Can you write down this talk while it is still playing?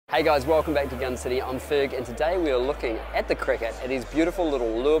Hey guys, welcome back to Gun City. I'm Ferg and today we are looking at the cricket at these beautiful little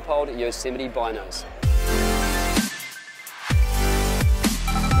Leupold Yosemite Binos.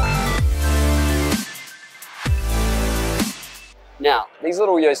 Now, these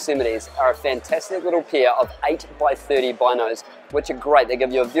little Yosemites are a fantastic little pair of 8x30 binos, which are great. They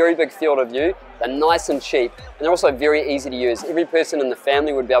give you a very big field of view, they're nice and cheap, and they're also very easy to use. Every person in the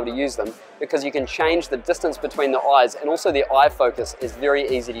family would be able to use them because you can change the distance between the eyes, and also the eye focus is very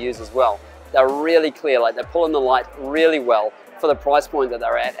easy to use as well. They're really clear, like they're pulling the light really well for the price point that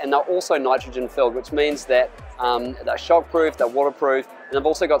they're at, and they're also nitrogen filled, which means that they're shockproof, they're waterproof, and they've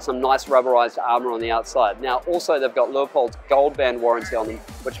also got some nice rubberized armor on the outside. Now also they've got Leupold's gold band warranty on them,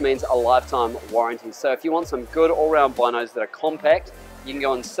 which means a lifetime warranty. So if you want some good all-round binos that are compact, you can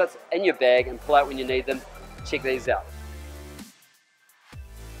go and sit in your bag and pull out when you need them. Check these out.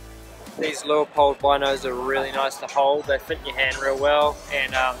 These Leupold binos are really nice to hold. They fit in your hand real well,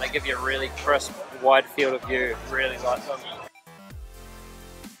 and they give you a really crisp, wide field of view. Really like them.